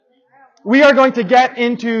We are going to get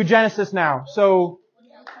into Genesis now. So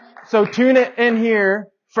tune it in here,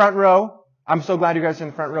 front row. I'm so glad you guys are in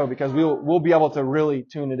the front row because we'll be able to really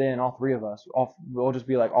tune it in, all three of us. We'll just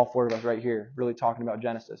be like all four of us right here, really talking about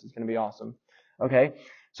Genesis. It's going to be awesome. Okay?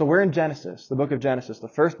 So we're in Genesis, the book of Genesis, the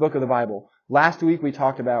first book of the Bible. Last week we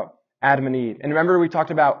talked about Adam and Eve. And remember we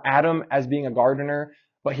talked about Adam as being a gardener,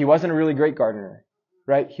 but he wasn't a really great gardener,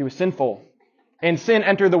 right? He was sinful. And sin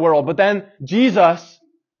entered the world. But then Jesus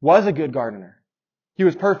was a good gardener. He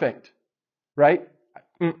was perfect, right?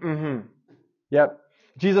 Yep.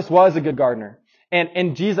 Jesus was a good gardener.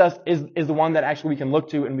 And Jesus is the one that actually we can look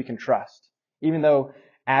to and we can trust. Even though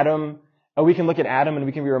we can look at Adam and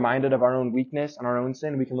we can be reminded of our own weakness and our own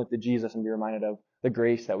sin. We can look to Jesus and be reminded of the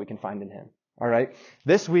grace that we can find in Him. All right.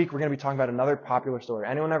 This week we're going to be talking about another popular story.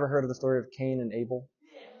 Anyone ever heard of the story of Cain and Abel?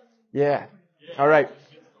 Yeah. All right.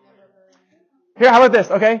 Here, how about this?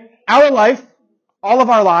 Okay. All of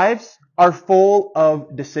our lives are full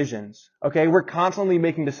of decisions. Okay. We're constantly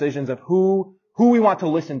making decisions of who we want to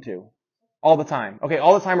listen to. All the time. Okay.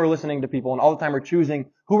 All the time we're listening to people and all the time we're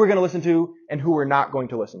choosing who we're going to listen to and who we're not going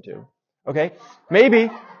to listen to. Okay. Maybe.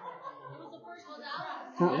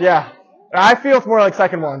 Yeah. I feel it's more like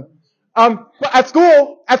second one. But at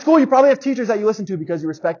school you probably have teachers that you listen to because you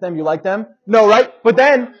respect them, you like them. No, right? But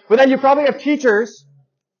then you probably have teachers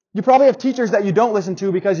that you don't listen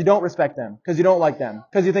to because you don't respect them, because you don't like them,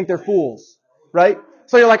 because you think they're fools, right?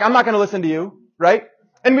 So you're like, I'm not going to listen to you, right?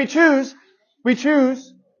 And we choose,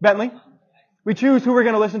 Bentley, we choose who we're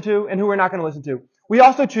going to listen to and who we're not going to listen to. We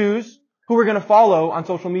also choose who we're going to follow on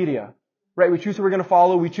social media, right? We choose who we're going to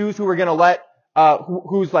follow. We choose who we're going to let,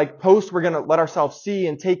 whose like posts we're going to let ourselves see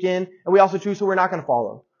and take in. And we also choose who we're not going to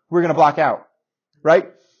follow, who we're going to block out,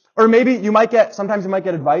 right? Or maybe sometimes you might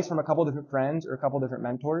get advice from a couple different friends or a couple different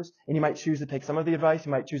mentors, and you might choose to take some of the advice,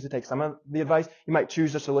 you might choose to take some of the advice, you might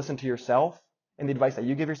choose just to listen to yourself and the advice that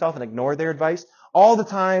you give yourself and ignore their advice. All the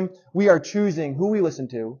time, we are choosing who we listen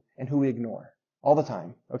to and who we ignore. All the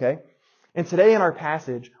time, okay? And today in our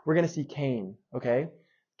passage, we're going to see Cain, okay?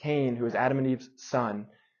 Cain, who is Adam and Eve's son,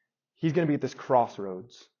 he's going to be at this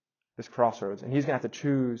crossroads, and he's going to have to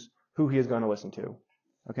choose who he is going to listen to,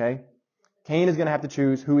 okay? Cain is going to have to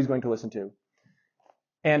choose who he's going to listen to.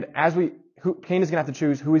 And Cain is going to have to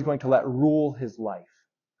choose who he's going to let rule his life,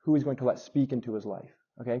 who he's going to let speak into his life.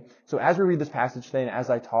 Okay? So as we read this passage today and as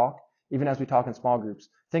I talk, even as we talk in small groups,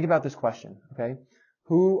 think about this question, okay?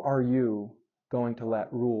 Who are you going to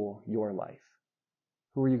let rule your life?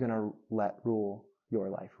 Who are you going to let rule your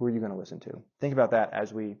life? Who are you going to listen to? Think about that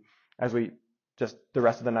as we just the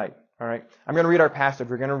rest of the night. All right? I'm going to read our passage.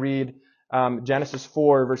 We're going to read Genesis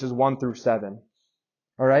 4, verses 1 through 7.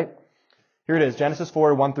 All right? Here it is, Genesis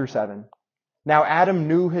 4, 1 through 7. Now Adam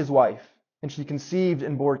knew his wife, and she conceived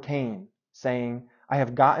and bore Cain, saying, I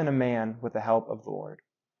have gotten a man with the help of the Lord.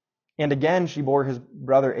 And again she bore his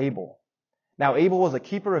brother Abel. Now Abel was a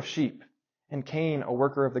keeper of sheep, and Cain a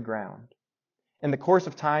worker of the ground. In the course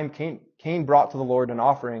of time, Cain brought to the Lord an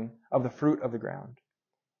offering of the fruit of the ground.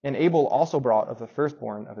 And Abel also brought of the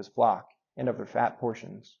firstborn of his flock, and of their fat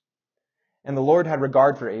portions. And the Lord had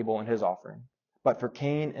regard for Abel and his offering, but for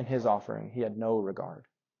Cain and his offering he had no regard.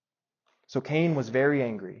 So Cain was very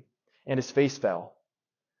angry, and his face fell.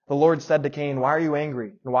 The Lord said to Cain, why are you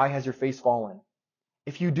angry, and why has your face fallen?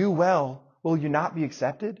 If you do well, will you not be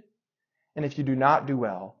accepted? And if you do not do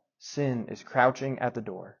well, sin is crouching at the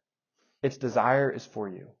door. Its desire is for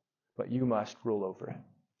you, but you must rule over it.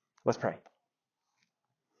 Let's pray.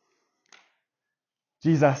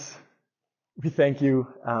 Jesus, we thank you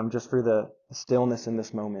just for the stillness in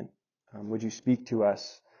this moment. Would you speak to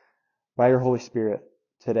us by your Holy Spirit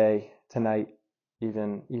today, tonight,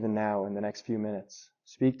 even now in the next few minutes?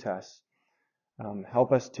 Speak to us.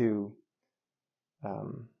 Help us to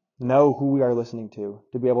know who we are listening to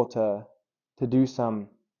be able to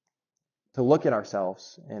look at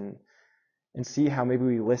ourselves and see how maybe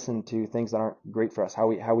we listen to things that aren't great for us, how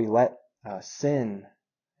we let sin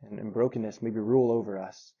and brokenness maybe rule over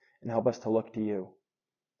us, and help us to look to you.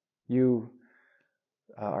 You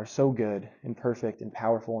are so good and perfect and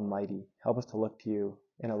powerful and mighty. Help us to look to you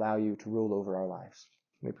and allow you to rule over our lives.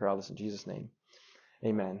 We pray all this in Jesus' name.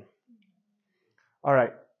 Amen. All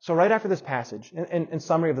right. So right after this passage, in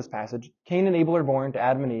summary of this passage, Cain and Abel are born to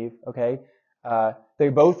Adam and Eve. Okay. They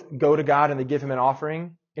both go to God and they give him an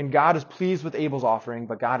offering. And God is pleased with Abel's offering,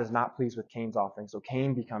 but God is not pleased with Cain's offering. So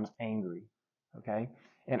Cain becomes angry. Okay.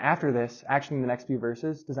 And after this, actually in the next few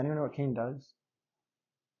verses, does anyone know what Cain does?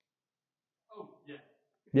 Oh, yeah.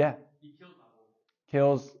 Yeah. He kills Abel.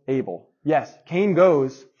 Kills Abel. Yes. Cain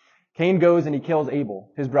goes and he kills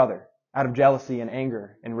Abel, his brother, out of jealousy and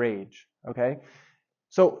anger and rage. Okay?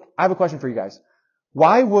 So I have a question for you guys.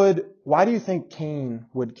 Why do you think Cain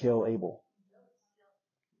would kill Abel?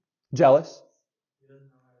 Jealous?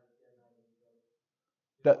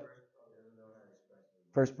 The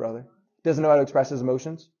first brother. Doesn't know how to express his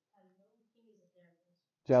emotions?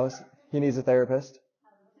 Jealous? He needs a therapist?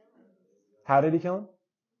 How did he kill him?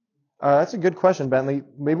 That's a good question, Bentley.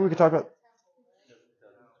 Maybe we could talk about...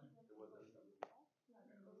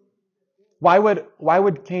 Why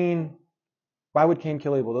would Cain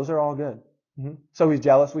kill Abel? Those are all good. So he's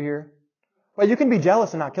jealous, we hear. Well, you can be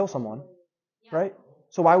jealous and not kill someone, right?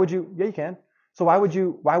 So why would you? Yeah, you can. So why would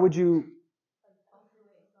you?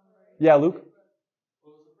 Yeah, Luke.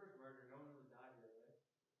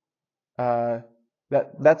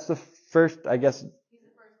 That's the first, I guess,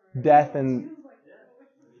 death and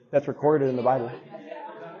that's recorded in the Bible.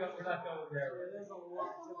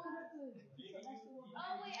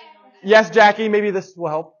 Yes, Jackie. Maybe this will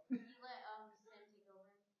help.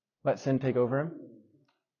 Let sin take over him.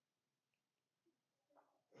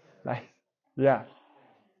 Nice. Yeah.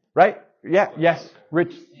 Right? Yeah. Yes.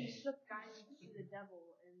 Rich. He took guidance to the devil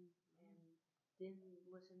and didn't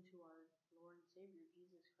listen to our Lord and Savior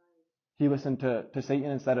Jesus Christ. He listened to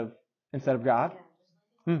Satan instead of God.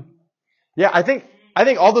 Yeah, I think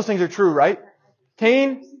all those things are true, right?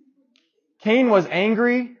 Cain was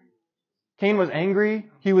angry. Cain was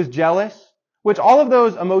angry. He was jealous, which all of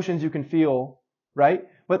those emotions you can feel, right?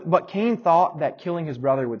 But Cain thought that killing his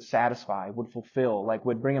brother would satisfy, would fulfill,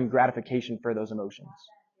 would bring him gratification for those emotions.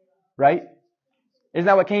 Right? Isn't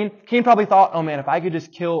that what Cain probably thought, oh man, if I could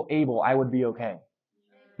just kill Abel, I would be okay.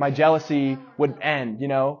 My jealousy would end,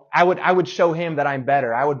 I would show him that I'm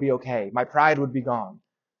better. I would be okay. My pride would be gone.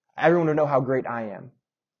 Everyone would know how great I am.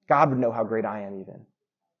 God would know how great I am even.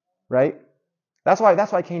 Right? That's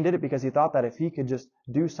why Cain did it, because he thought that if he could just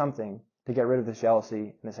do something to get rid of this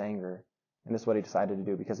jealousy and this anger, and this is what he decided to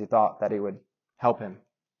do, because he thought that it would help him.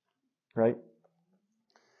 Right?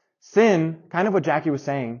 Sin, kind of what Jackie was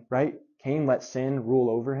saying, right? Cain let sin rule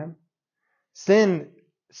over him. Sin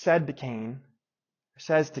says to Cain,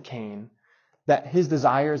 that his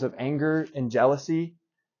desires of anger and jealousy,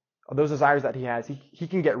 those desires that he has, he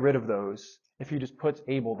can get rid of those if he just puts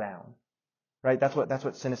Abel down. Right? That's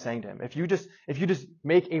what sin is saying to him. If you just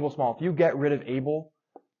make Abel small, if you get rid of Abel,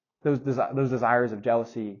 those desires of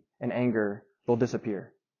jealousy and anger will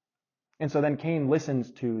disappear. And so then Cain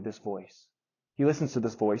listens to this voice. He listens to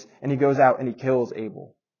this voice and he goes out and he kills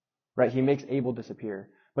Abel. Right? He makes Abel disappear.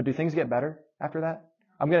 But do things get better after that?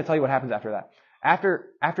 I'm going to tell you what happens after that.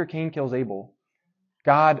 After Cain kills Abel,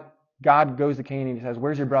 God goes to Cain and he says,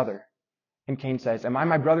 "Where's your brother?" And Cain says, "Am I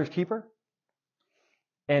my brother's keeper?"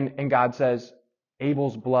 And God says,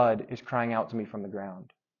 "Abel's blood is crying out to me from the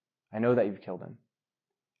ground. I know that you've killed him."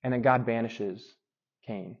 And then God banishes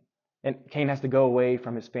Cain. And Cain has to go away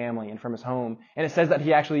from his family and from his home. And it says that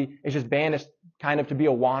he actually is just banished kind of to be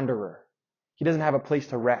a wanderer. He doesn't have a place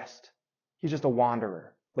to rest. He's just a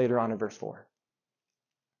wanderer later on in verse 4.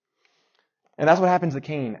 And that's what happens to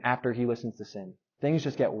Cain after he listens to sin. Things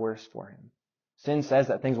just get worse for him. Sin says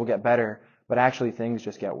that things will get better, but actually things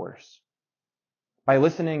just get worse. By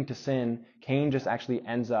listening to sin, Cain just actually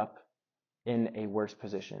ends up in a worse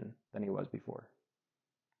position than he was before.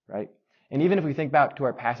 Right? And even if we think back to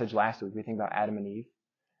our passage last week, we think about Adam and Eve.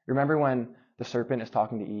 Remember when the serpent is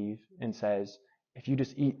talking to Eve and says, "If you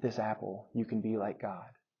just eat this apple, you can be like God.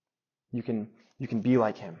 You can be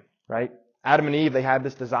like him," right? Adam and Eve, they had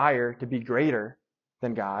this desire to be greater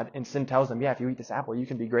than God, and sin tells them, yeah, if you eat this apple, you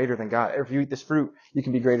can be greater than God. Or if you eat this fruit, you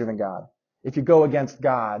can be greater than God. If you go against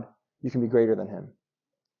God, you can be greater than him.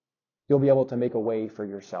 You'll be able to make a way for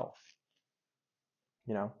yourself.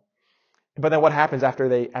 But then what happens after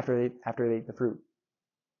they eat the fruit?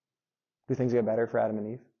 Do things get better for Adam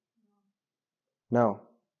and Eve? No,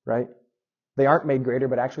 right? They aren't made greater,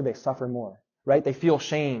 but actually they suffer more, right? They feel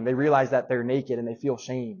shame. They realize that they're naked and they feel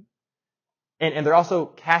shame. And they're also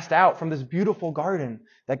cast out from this beautiful garden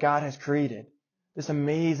that God has created. This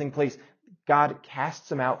amazing place. God casts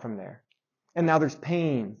them out from there. And now there's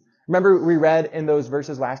pain. Remember we read in those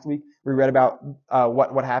verses last week, we read about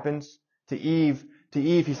what happens to Eve. To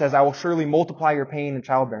Eve, he says, "I will surely multiply your pain in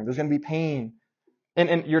childbearing." There's going to be pain.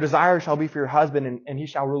 And your desire shall be for your husband, and he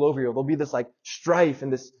shall rule over you. There'll be this strife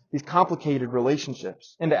and these complicated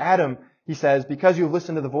relationships. And to Adam, he says, "Because you have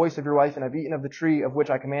listened to the voice of your wife and have eaten of the tree of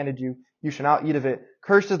which I commanded you, you shall not eat of it.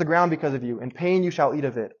 Cursed is the ground because of you, and pain you shall eat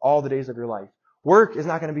of it all the days of your life." Work is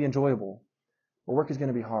not going to be enjoyable, but work is going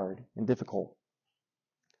to be hard and difficult.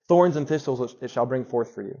 "Thorns and thistles it shall bring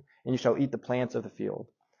forth for you, and you shall eat the plants of the field.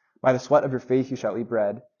 By the sweat of your face you shall eat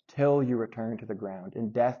bread, till you return to the ground,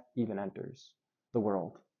 and death even enters the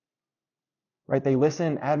world." Right?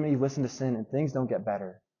 Adam and Eve listen to sin, and things don't get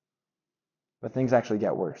better. But things actually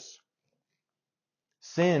get worse.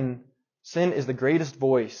 Sin is the greatest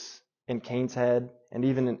voice in Cain's head and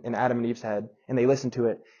even in Adam and Eve's head, and they listen to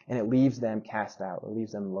it, and it leaves them cast out. It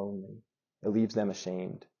leaves them lonely. It leaves them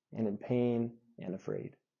ashamed and in pain and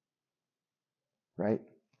afraid. Right?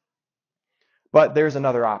 But there's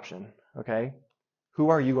another option, okay? Who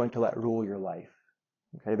are you going to let rule your life?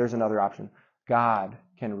 Okay, there's another option. God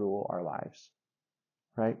can rule our lives.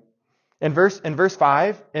 Right? In verse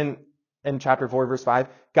 5, in chapter 4, verse 5,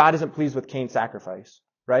 God isn't pleased with Cain's sacrifice.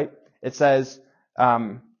 Right? It says,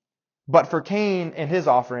 but for Cain and his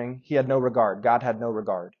offering, he had no regard. God had no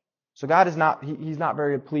regard. So God is not, he's not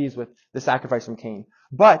very pleased with the sacrifice from Cain.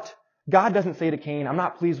 But God doesn't say to Cain, I'm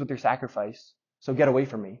not pleased with your sacrifice, so get away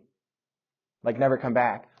from me. Like never come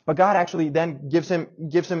back. But God actually then gives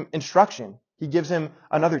him instruction. He gives him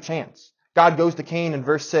another chance. God goes to Cain in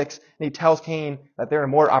verse 6 and he tells Cain that there are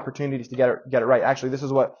more opportunities to get it right. Actually, this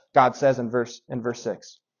is what God says in verse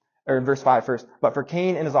 6. Or in verse 5 first. But for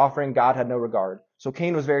Cain and his offering, God had no regard. So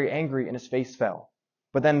Cain was very angry and his face fell.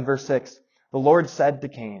 But then in verse 6, the Lord said to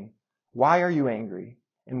Cain, why are you angry?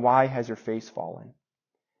 And why has your face fallen?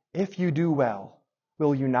 If you do well,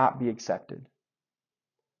 will you not be accepted?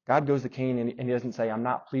 God goes to Cain and he doesn't say, I'm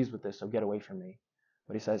not pleased with this, so get away from me.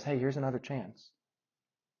 But he says, hey, here's another chance.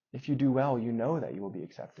 If you do well, you know that you will be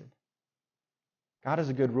accepted. God is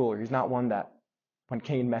a good ruler. He's not one that when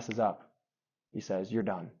Cain messes up, he says, you're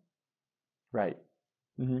done. Right.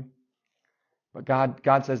 But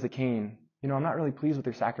God says to Cain, I'm not really pleased with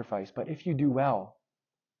your sacrifice, but if you do well,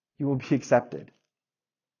 you will be accepted.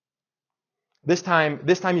 This time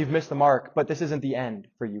you've missed the mark, but this isn't the end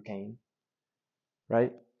for you, Cain.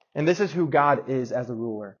 Right? And this is who God is as a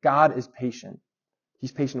ruler. God is patient.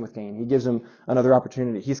 He's patient with Cain. He gives him another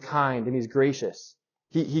opportunity. He's kind and he's gracious.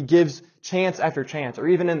 He gives chance after chance. Or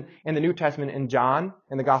even in the New Testament, in John,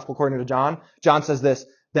 in the Gospel according to John, John says this,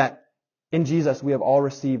 that in Jesus we have all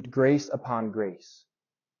received grace upon grace.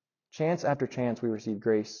 Chance after chance we receive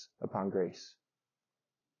grace upon grace.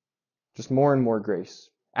 Just more and more grace.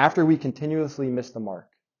 After we continuously miss the mark.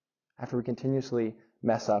 After we continuously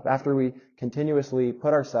mess up. After we continuously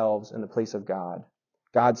put ourselves in the place of God.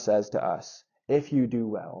 God says to us, if you do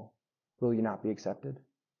well, will you not be accepted?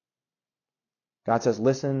 God says,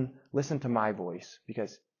 listen to my voice,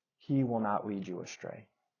 because he will not lead you astray.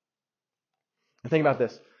 And think about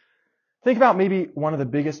this. Think about maybe one of the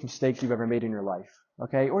biggest mistakes you've ever made in your life,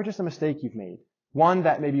 okay? Or just a mistake you've made. One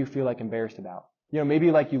that maybe you feel like embarrassed about. Maybe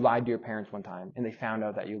like you lied to your parents one time and they found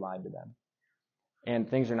out that you lied to them. And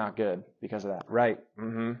things are not good because of that. Right.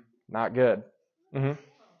 Not good. No,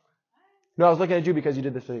 I was looking at you because you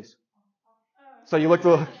did this face. So you looked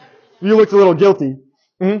a little guilty.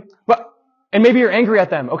 And maybe you're angry at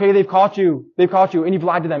them. Okay, they've caught you and you've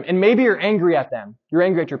lied to them. And maybe you're angry at them. You're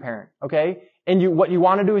angry at your parent. Okay? And what you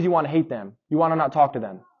want to do is you want to hate them. You want to not talk to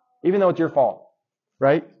them. Even though it's your fault.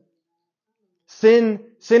 Right? Sin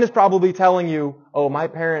is probably telling you, oh, my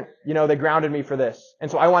parent, they grounded me for this. And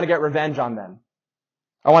so I want to get revenge on them.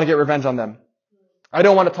 I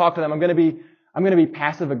don't want to talk to them. I'm going to be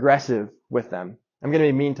passive aggressive with them. I'm going to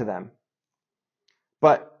be mean to them.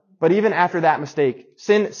 But even after that mistake,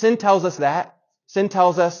 sin tells us that. Sin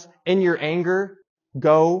tells us, in your anger,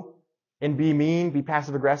 go and be mean, be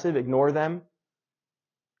passive aggressive, ignore them.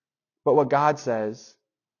 But what God says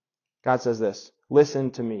this,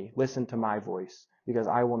 listen to me, listen to my voice, because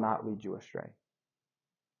I will not lead you astray.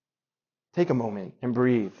 Take a moment and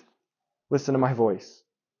breathe. Listen to my voice.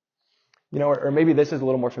 Or maybe this is a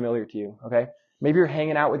little more familiar to you, okay? Maybe you're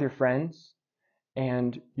hanging out with your friends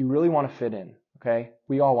and you really want to fit in, okay?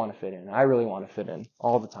 We all want to fit in. I really want to fit in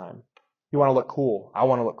all the time. You want to look cool. I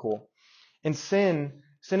want to look cool. And sin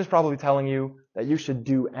is probably telling you that you should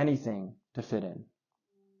do anything to fit in.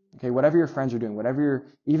 Okay, whatever your friends are doing,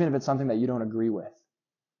 even if it's something that you don't agree with,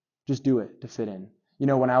 just do it to fit in.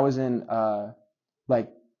 When I was in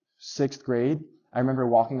 6th grade, I remember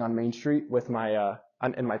walking on Main Street with in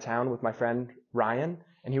my town with my friend Ryan,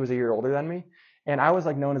 and he was a year older than me. And I was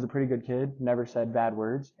known as a pretty good kid, never said bad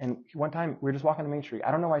words. And one time we were just walking on Main Street.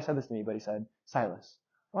 I don't know why he said this to me, but he said, Silas,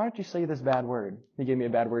 why don't you say this bad word? He gave me a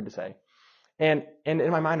bad word to say. And in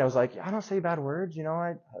my mind I was like, I don't say bad words,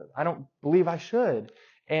 I don't believe I should.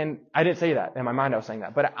 And I didn't say that. In my mind I was saying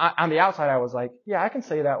that. But on the outside I was like, yeah, I can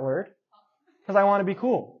say that word because I want to be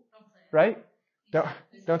cool. Right?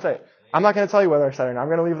 Don't say it. I'm not going to tell you whether I said it or not. I'm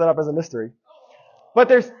going to leave that up as a mystery. But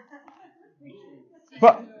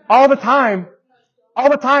all the time,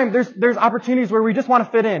 there's opportunities where we just want to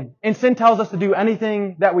fit in. And sin tells us to do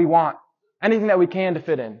anything that we want, anything that we can to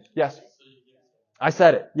fit in. Yes. I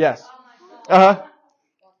said it. Yes. Uh-huh.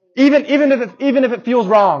 Even if it feels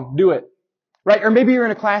wrong, do it. Right? Or maybe you're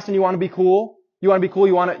in a class and you want to be cool. You want to be cool.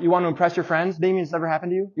 You want to impress your friends. Damien, it's never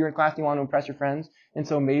happened to you. You're in class and you want to impress your friends. And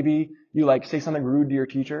so maybe you like say something rude to your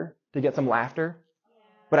teacher to get some laughter.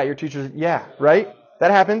 But at your teacher's, yeah, right?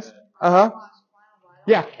 That happens. Uh-huh.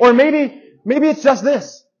 Yeah. Or maybe it's just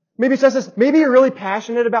this. Maybe it's just this. Maybe you're really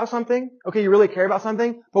passionate about something. Okay, you really care about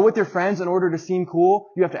something. But with your friends, in order to seem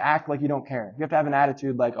cool, you have to act like you don't care. You have to have an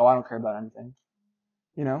attitude like, oh, I don't care about anything.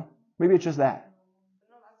 You know? Maybe it's just that.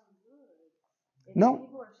 No.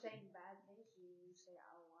 People are saying bad things to you, you say,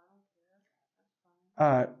 oh, I don't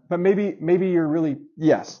care. That's fine. But maybe you're really,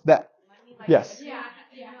 yes, that, yes. Yeah.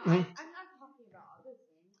 Mm-hmm. I'm not talking about other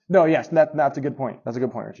things. No, yes, that's a good point. That's a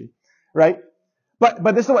good point, Archie. Right?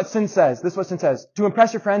 But this is what sin says. This is what sin says. To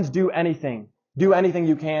impress your friends, do anything. Do anything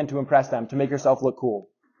you can to impress them, to make yourself look cool.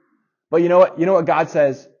 But you know what? You know what God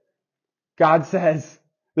says? God says,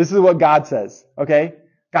 this is what God says, okay?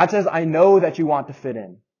 God says, I know that you want to fit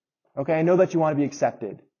in. Okay? I know that you want to be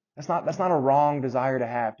accepted. That's not a wrong desire to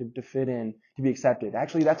have, to fit in, to be accepted.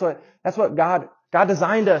 Actually, that's what God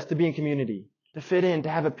designed us to be in community, to fit in, to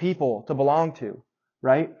have a people to belong to,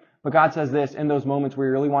 right? But God says this, in those moments where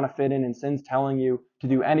you really want to fit in and sin's telling you to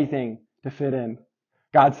do anything to fit in,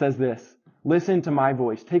 God says this, listen to my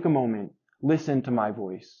voice. Take a moment. Listen to my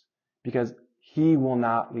voice, because He will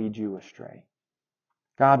not lead you astray.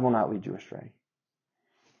 God will not lead you astray.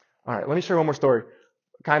 All right, let me share one more story.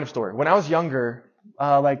 Kind of story. When I was younger,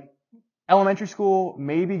 like elementary school,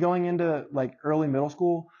 maybe going into like early middle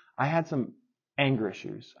school, I had some anger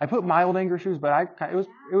issues. I put mild anger issues, but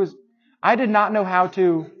I did not know how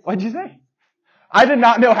to, what'd you say? I did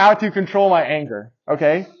not know how to control my anger,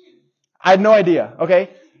 okay? I had no idea,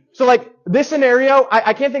 okay? So like this scenario,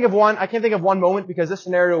 I can't think of one moment because this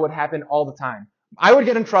scenario would happen all the time. I would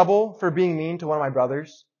get in trouble for being mean to one of my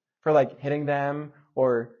brothers, for like hitting them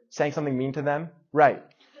or saying something mean to them. Right.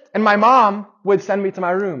 And my mom would send me to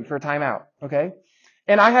my room for a timeout, okay?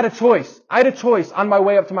 And I had a choice. On my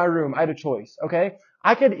way up to my room. I had a choice, okay?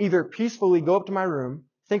 I could either peacefully go up to my room,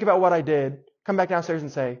 think about what I did, come back downstairs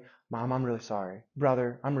and say, Mom, I'm really sorry.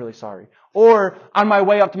 Brother, I'm really sorry. Or on my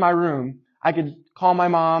way up to my room, I could call my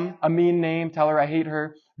mom a mean name, tell her I hate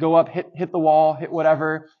her, go up, hit the wall, hit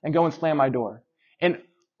whatever, and go and slam my door. And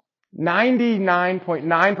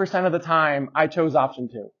 99.9% of the time, I chose option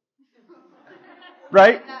 2.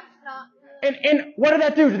 Right? And what did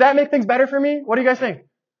that do? Did that make things better for me? What do you guys think?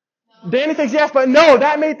 Danny thinks yes, but no,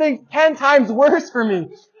 that made things 10 times worse for me.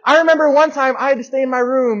 I remember one time I had to stay in my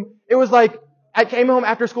room. It was like, I came home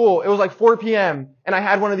after school. It was like 4 p.m. and I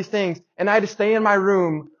had one of these things and I had to stay in my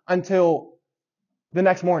room until the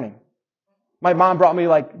next morning. My mom brought me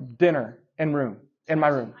like dinner in my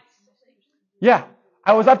room. Yeah.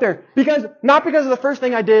 I was up there not because of the first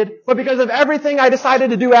thing I did, but because of everything I decided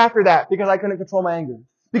to do after that, because I couldn't control my anger.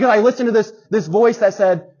 Because I listened to this voice that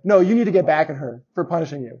said, no, you need to get back at her for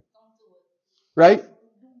punishing you. Right?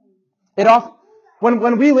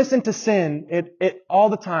 When we listen to sin, it all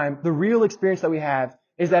the time, the real experience that we have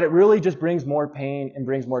is that it really just brings more pain and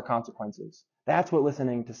brings more consequences. That's what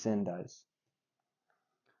listening to sin does.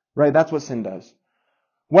 Right? That's what sin does.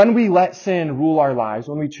 When we let sin rule our lives,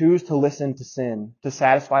 when we choose to listen to sin to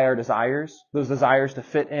satisfy our desires, those desires to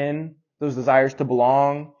fit in, those desires to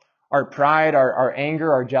belong, our pride, our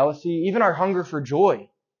anger, our jealousy, even our hunger for joy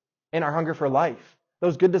and our hunger for life,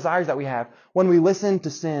 those good desires that we have, when we listen to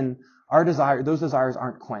sin, those desires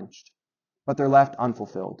aren't quenched, but they're left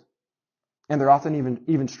unfulfilled. And they're often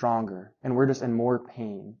even stronger, and we're just in more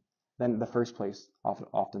pain than the first place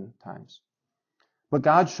oftentimes. But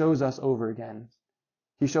God shows us over again.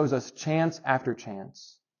 He shows us chance after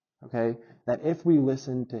chance, okay, that if we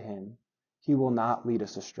listen to Him, He will not lead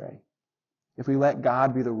us astray. If we let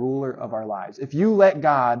God be the ruler of our lives. If you let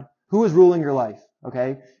God, who is ruling your life,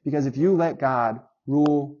 okay? Because if you let God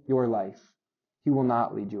rule your life, He will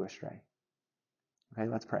not lead you astray. Okay,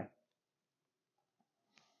 let's pray.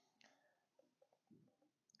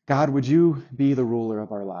 God, would you be the ruler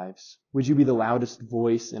of our lives? Would you be the loudest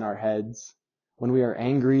voice in our heads when we are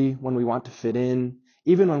angry, when we want to fit in?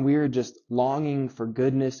 Even when we are just longing for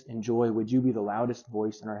goodness and joy, would you be the loudest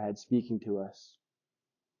voice in our head speaking to us?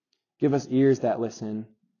 Give us ears that listen.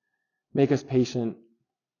 Make us patient.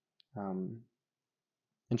 And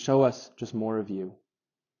show us just more of you.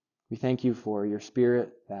 We thank you for your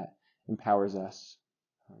Spirit that empowers us.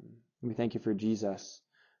 We thank you for Jesus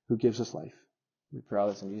who gives us life. We pray all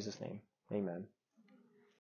this in Jesus' name. Amen.